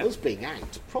 us being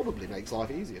out probably makes life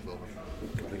easier for them.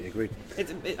 Completely agree.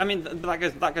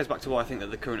 That goes back to why I think that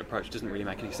the current approach doesn't really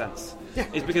make any sense. Yeah.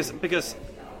 It's because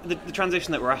the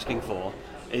transition that we're asking for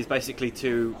is basically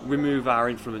to remove our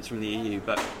influence from the EU,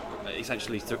 but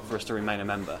essentially for us to remain a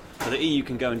member. So the EU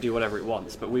can go and do whatever it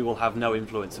wants, but we will have no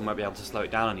influence and won't be able to slow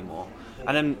it down anymore.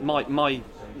 And then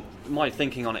my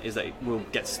thinking on it is that it will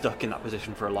get stuck in that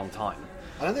position for a long time.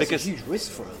 And that's a huge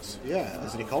risk for us. Yeah,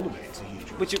 as an economy, it's a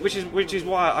huge risk. Which is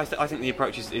why I think the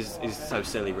approach is so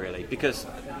silly, really, because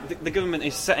the government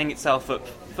is setting itself up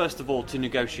first of all to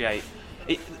negotiate.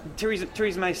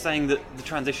 Theresa May is saying that the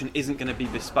transition isn't going to be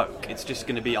bespoke; it's just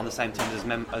going to be on the same terms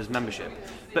as membership.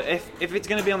 But if it's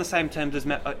going to be on the same terms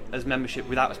as membership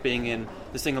without us being in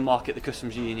the single market, the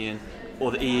customs union, or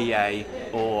the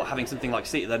EEA, or having something like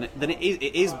CETA, then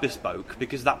it is bespoke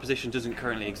because that position doesn't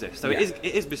currently exist. So it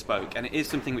is bespoke, and it is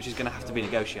something which is going to have to be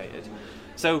negotiated.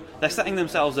 So they're setting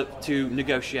themselves up to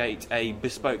negotiate a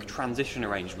bespoke transition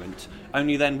arrangement,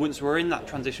 only then once we're in that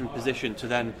transition position to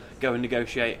then go and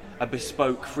negotiate a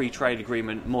bespoke free trade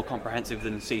agreement more comprehensive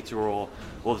than CETA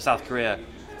or the South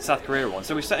Korea one.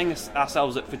 So we're setting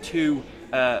ourselves up for two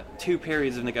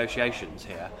periods of negotiations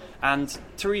here. And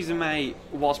Theresa May,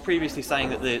 whilst previously saying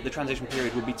that the transition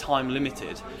period would be time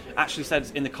limited, actually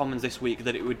said in the Commons this week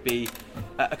that it would be,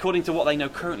 according to what they know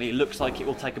currently, it looks like it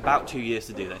will take about 2 years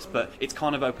to do this, but it's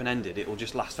kind of open-ended. It will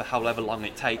just last for however long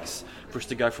it takes for us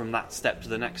to go from that step to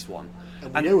the next one.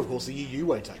 And we know, of course, the EU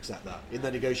won't accept that. In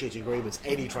their negotiating agreements,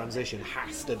 any transition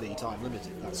has to be time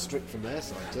limited. That's strict from their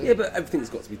side too. Yeah, but everything's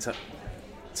got to be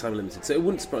time limited. So it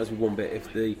wouldn't surprise me one bit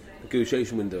if the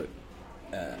negotiation window,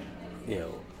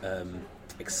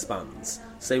 expands.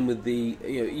 Same with the,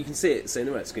 you can see it saying,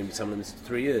 it's going to be time limited to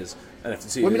 3 years, and after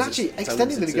 2 years. I mean, actually,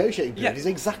 extending the negotiating period is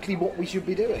exactly what we should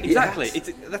be doing. Exactly.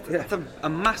 That's a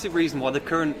massive reason why the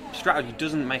current strategy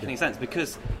doesn't make any sense,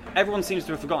 because everyone seems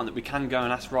to have forgotten that we can go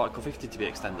and ask for Article 50 to be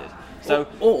extended. So,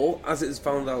 or as it is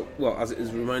found out, as it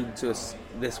is reminded to us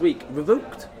this week,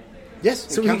 revoked.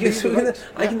 Yes, so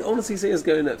I can honestly see us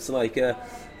going up to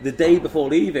the day before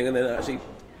leaving, and then actually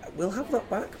we'll have that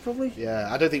back probably.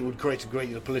 Yeah, I don't think it would create a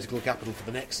great political capital for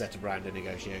the next set of round of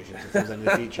negotiations if there's any in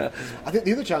the future. I think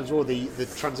the other challenge, or the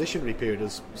transitionary period,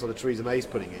 as sort of Theresa May's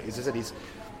putting it, is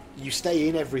you stay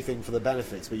in everything for the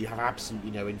benefits, but you have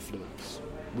absolutely no influence.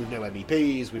 We've no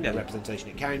MEPs, we've no representation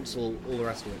in council, all the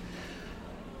rest of it.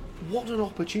 What an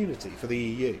opportunity for the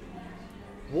EU.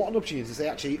 What an opportunity to say,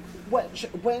 actually, what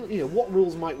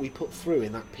rules might we put through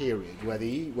in that period where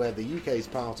the UK is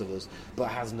part of us but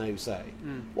has no say?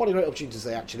 What a great opportunity to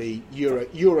say, actually,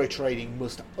 Euro trading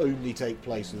must only take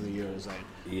place in the Eurozone,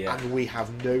 and we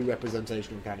have no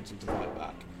representation in council to fight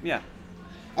back. Yeah.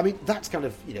 I mean, that's kind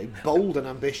of bold and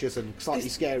ambitious and slightly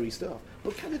scary stuff.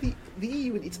 But kind of the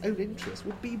EU in its own interest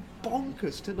would be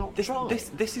bonkers to not try.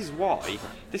 This is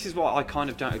why I kind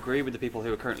of don't agree with the people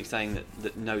who are currently saying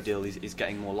that no deal is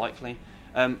getting more likely.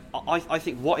 I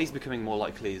think what is becoming more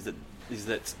likely is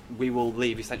that we will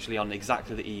leave essentially on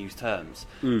exactly the EU's terms,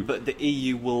 but the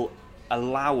EU will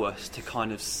allow us to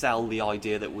kind of sell the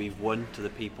idea that we've won to the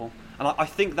people. And I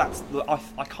think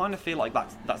I kind of feel like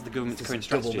that's the government's current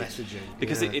strategy, double messaging,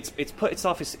 because it's put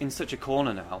itself in such a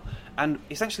corner now, and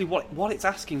essentially what it's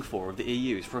asking for of the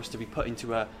EU is for us to be put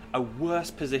into a worse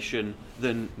position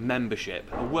than membership,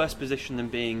 a worse position than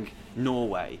being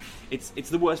Norway. It's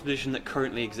the worst position that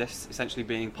currently exists, essentially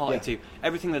being party to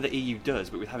everything that the EU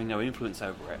does, but with having no influence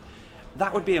over it.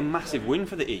 That would be a massive win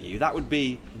for the EU. That would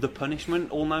be the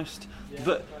punishment almost.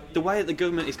 But the way that the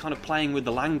government is kind of playing with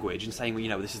the language and saying, well, you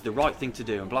know, this is the right thing to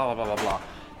do and blah, blah, blah, blah, blah,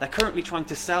 they're currently trying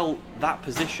to sell that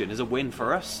position as a win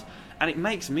for us. And it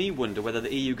makes me wonder whether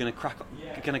the EU are going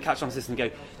to catch on to this and go,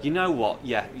 you know what,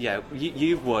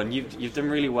 you've won, you've done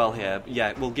really well here,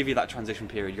 we'll give you that transition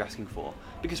period you're asking for.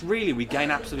 Because really, we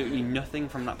gain absolutely nothing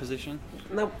from that position.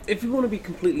 Now, if you want to be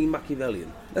completely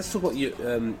Machiavellian, let's talk about what do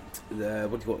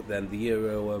you call it then? The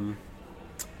Euro. You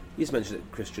just mentioned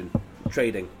it, Christian.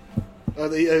 Trading.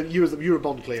 The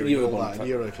Eurobond clearing,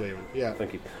 Euro clearing. Yeah.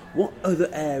 Thank you. What other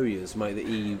areas might the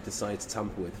EU decide to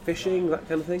tamper with? Fishing, that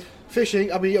kind of thing. Fishing.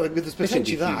 I mean, there's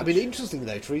potentially that. Huge. I mean, interesting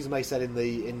though. Theresa May said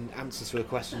in answers to her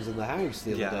questions in the House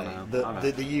the other day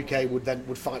that the UK would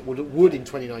in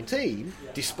 2019,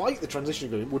 despite the transition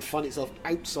agreement, would find itself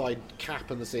outside CAP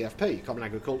and the CFP, Common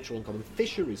Agricultural and Common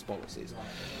Fisheries policies.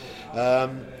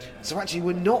 So actually,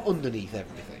 we're not underneath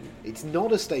everything. It's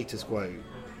not a status quo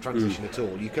transition at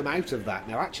all. You come out of that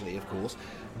now. Actually, of course,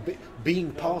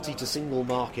 being party to single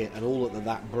market and all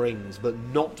that brings, but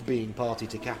not being party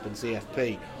to CAP and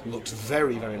CFP looks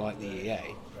very, very like the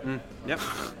EEA. Yep.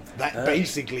 That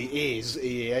basically is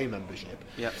EEA membership.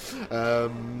 Yep.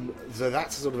 So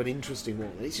that's sort of an interesting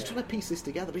one. It's just trying to piece this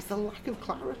together, but it's the lack of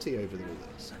clarity over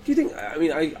all this. Do you think? I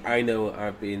mean, I know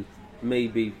I've been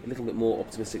maybe a little bit more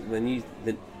optimistic than you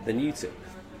two.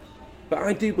 But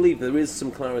I do believe there is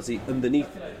some clarity underneath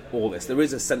all this. There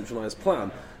is a centralised plan.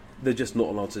 They're just not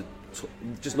allowed to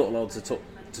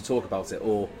talk about it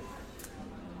or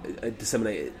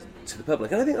disseminate it to the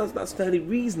public. And I think that's fairly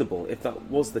reasonable if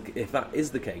that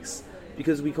is the case,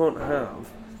 because we can't have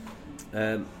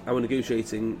our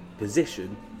negotiating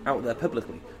position out there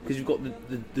publicly, because you've got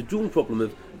the dual problem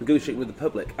of negotiating with the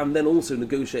public and then also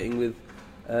negotiating with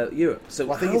Europe. So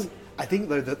well, I think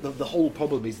though that the whole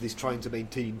problem is this trying to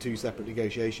maintain two separate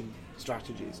negotiation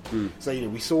strategies. So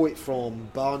we saw it from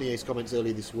Barnier's comments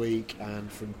earlier this week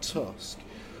and from Tusk.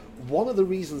 One of the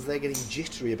reasons they're getting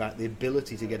jittery about the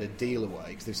ability to get a deal away,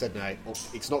 because they've said now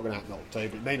it's not going to happen in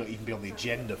October, it may not even be on the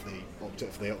agenda for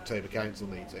the October Council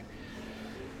meeting,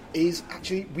 is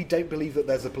actually we don't believe that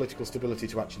there's a political stability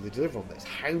to actually deliver on this.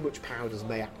 How much power does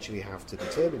May actually have to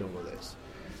determine all of this?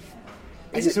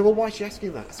 And you say, well, why is she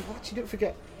asking that? I said, well, actually, don't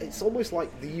forget, it's almost like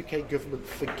the UK government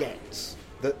forgets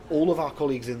that all of our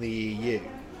colleagues in the EU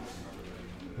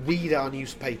read our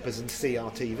newspapers and see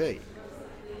our TV.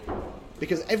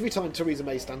 Because every time Theresa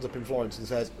May stands up in Florence and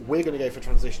says, we're going to go for a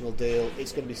transitional deal,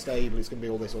 it's going to be stable, it's going to be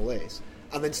all this,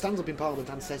 and then stands up in Parliament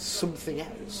and says something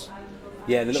else,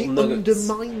 she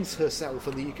undermines herself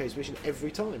and the UK's position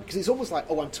every time. Because it's almost like,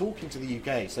 I'm talking to the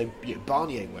UK, so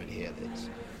Barnier won't hear this.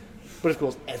 But of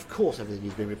course, everything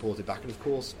is being reported back, and of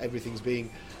course, everything's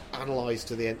being analysed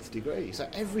to the nth degree. So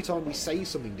every time we say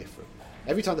something different,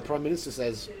 every time the Prime Minister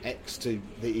says X to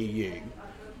the EU,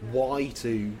 Y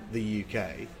to the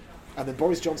UK, and then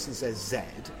Boris Johnson says Z,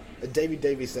 and David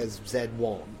Davis says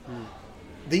Z1,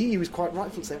 the EU is quite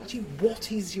rightful to say, actually,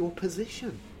 what is your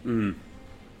position?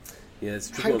 Yeah,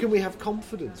 it's true. How can we have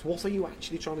confidence? What are you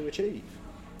actually trying to achieve?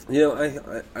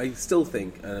 I still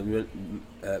think, and we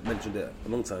mentioned it a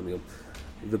long time ago,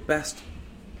 the best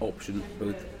option,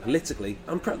 both politically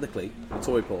and practically, for the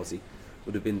Tory party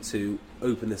would have been to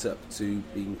open this up to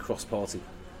being cross-party.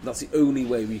 That's the only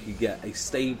way we could get a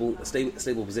stable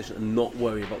position and not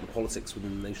worry about the politics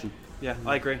within the nation. Yeah,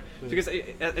 I agree. Because,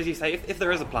 as you say, if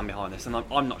there is a plan behind this, and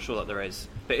I'm not sure that there is,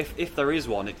 but if there is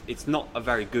one, it's not a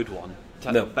very good one,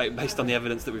 based on the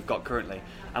evidence that we've got currently.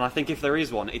 And I think if there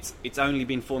is one, it's only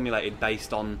been formulated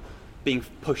based on being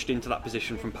pushed into that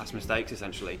position from past mistakes,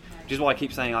 essentially. Which is why I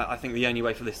keep saying I think the only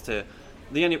way for this to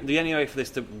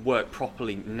work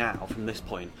properly now, from this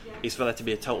point, is for there to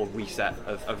be a total reset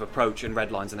of approach and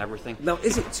red lines and everything. Now,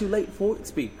 is it too late for it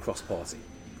to be cross-party?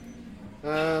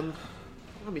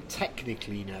 I mean,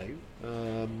 technically,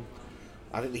 no.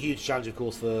 I think the huge challenge, of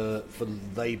course, for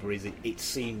Labour is it's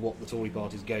seeing what the Tory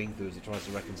party is going through as it tries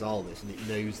to reconcile this, and it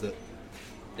knows that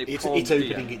it's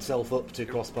opening itself up to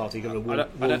cross-party.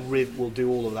 We'll do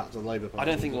all of that to the Labour Party. I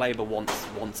don't think Labour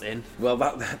wants in. Well,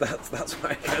 that's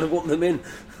why I kind of want them in.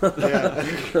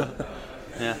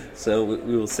 Yeah. So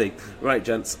we will see. Right,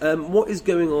 gents. What is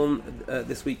going on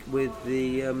this week with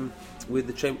the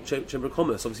Chamber of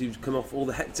Commerce? Obviously, you've come off all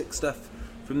the hectic stuff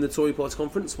from the Tory Party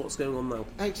conference. What's going on now?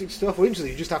 Hectic stuff. Well,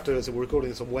 interesting. You just have to. So we're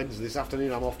recording this on Wednesday. This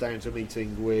afternoon, I'm off down to a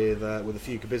meeting with a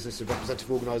few business and representative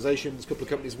organisations, a couple of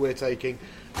companies we're taking,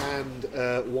 and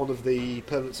one of the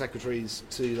permanent secretaries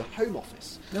to the Home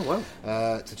Office. Oh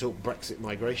wow! To talk Brexit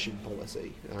migration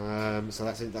policy. So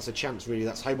that's a chance, really.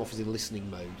 That's Home Office in listening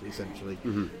mode, essentially.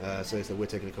 Mm-hmm. So we're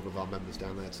taking a couple of our members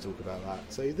down there to talk about that.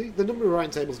 So the number of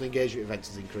roundtables and engagement events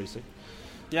is increasing.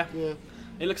 Yeah.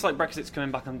 It looks like Brexit's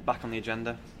coming back on the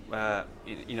agenda,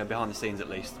 behind the scenes at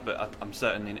least, but I'm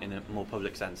certain in a more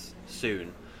public sense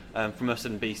soon. From us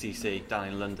in BCC down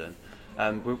in London,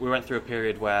 we went through a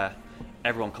period where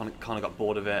everyone kind of got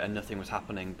bored of it and nothing was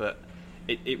happening, but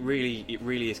it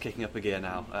really is kicking up a gear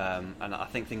now, and I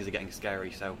think things are getting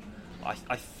scary. So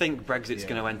I think Brexit's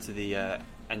going to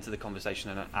enter the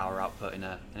conversation and our output in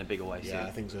a bigger way. Yeah, I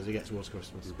think so, as we get towards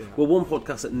Christmas. Yeah. Well, one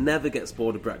podcast that never gets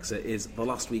bored of Brexit is the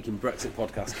Last Week in Brexit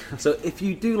podcast. So if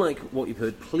you do like what you've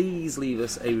heard, please leave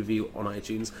us a review on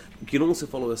iTunes. You can also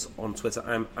follow us on Twitter.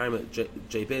 I'm at J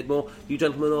Beardmore. You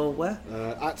gentlemen are where?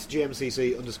 At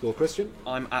GMCC_Christian.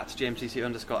 I'm at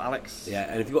GMCC_Alex.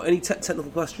 Yeah, and if you've got any technical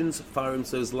questions, fire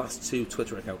into those last two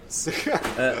Twitter accounts.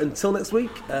 Until next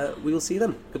week, we will see you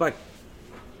then. Goodbye.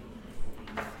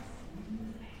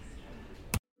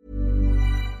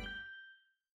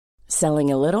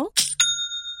 Selling a little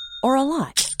or a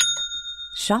lot?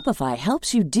 Shopify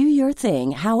helps you do your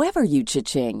thing however you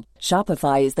cha-ching.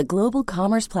 Shopify is the global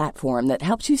commerce platform that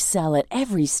helps you sell at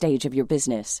every stage of your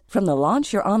business. From the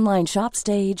launch your online shop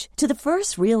stage to the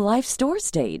first real-life store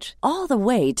stage, all the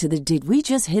way to the did we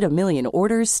just hit a million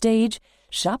orders stage.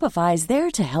 Shopify is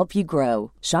there to help you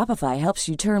grow. Shopify helps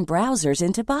you turn browsers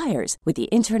into buyers with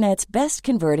the internet's best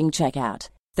converting checkout.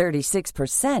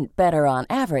 36% better on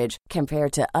average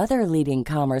compared to other leading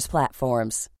commerce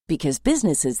platforms. Because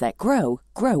businesses that grow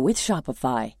with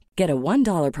Shopify. Get a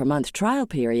 $1 per month trial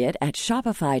period at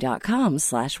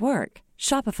shopify.com/work.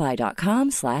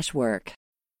 Shopify.com/work.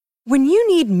 When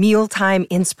you need mealtime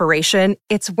inspiration,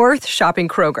 it's worth shopping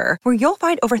Kroger, where you'll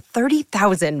find over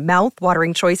 30,000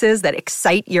 mouth-watering choices that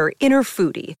excite your inner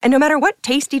foodie. And no matter what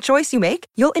tasty choice you make,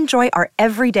 you'll enjoy our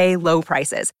everyday low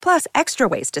prices, plus extra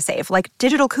ways to save, like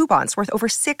digital coupons worth over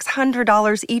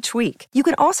 $600 each week. You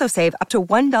can also save up to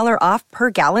 $1 off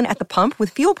per gallon at the pump with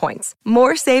fuel points.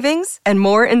 More savings and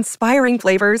more inspiring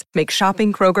flavors make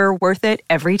shopping Kroger worth it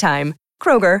every time.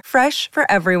 Kroger, fresh for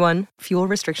everyone. Fuel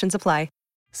restrictions apply.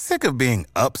 Sick of being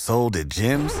upsold at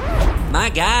gyms? My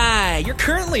guy, you're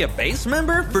currently a base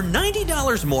member? For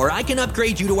 $90 more, I can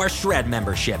upgrade you to our Shred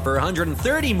membership. For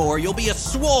 $130 more, you'll be a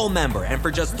Swole member. And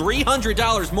for just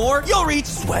 $300 more, you'll reach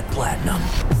Sweat Platinum.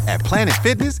 At Planet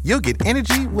Fitness, you'll get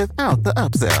energy without the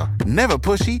upsell. Never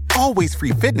pushy, always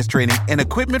free fitness training and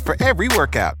equipment for every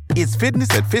workout. It's fitness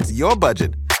that fits your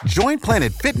budget. Join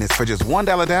Planet Fitness for just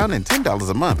 $1 down and $10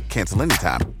 a month. Cancel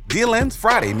anytime. Deal ends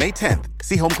Friday, May 10th.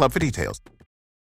 See Home Club for details.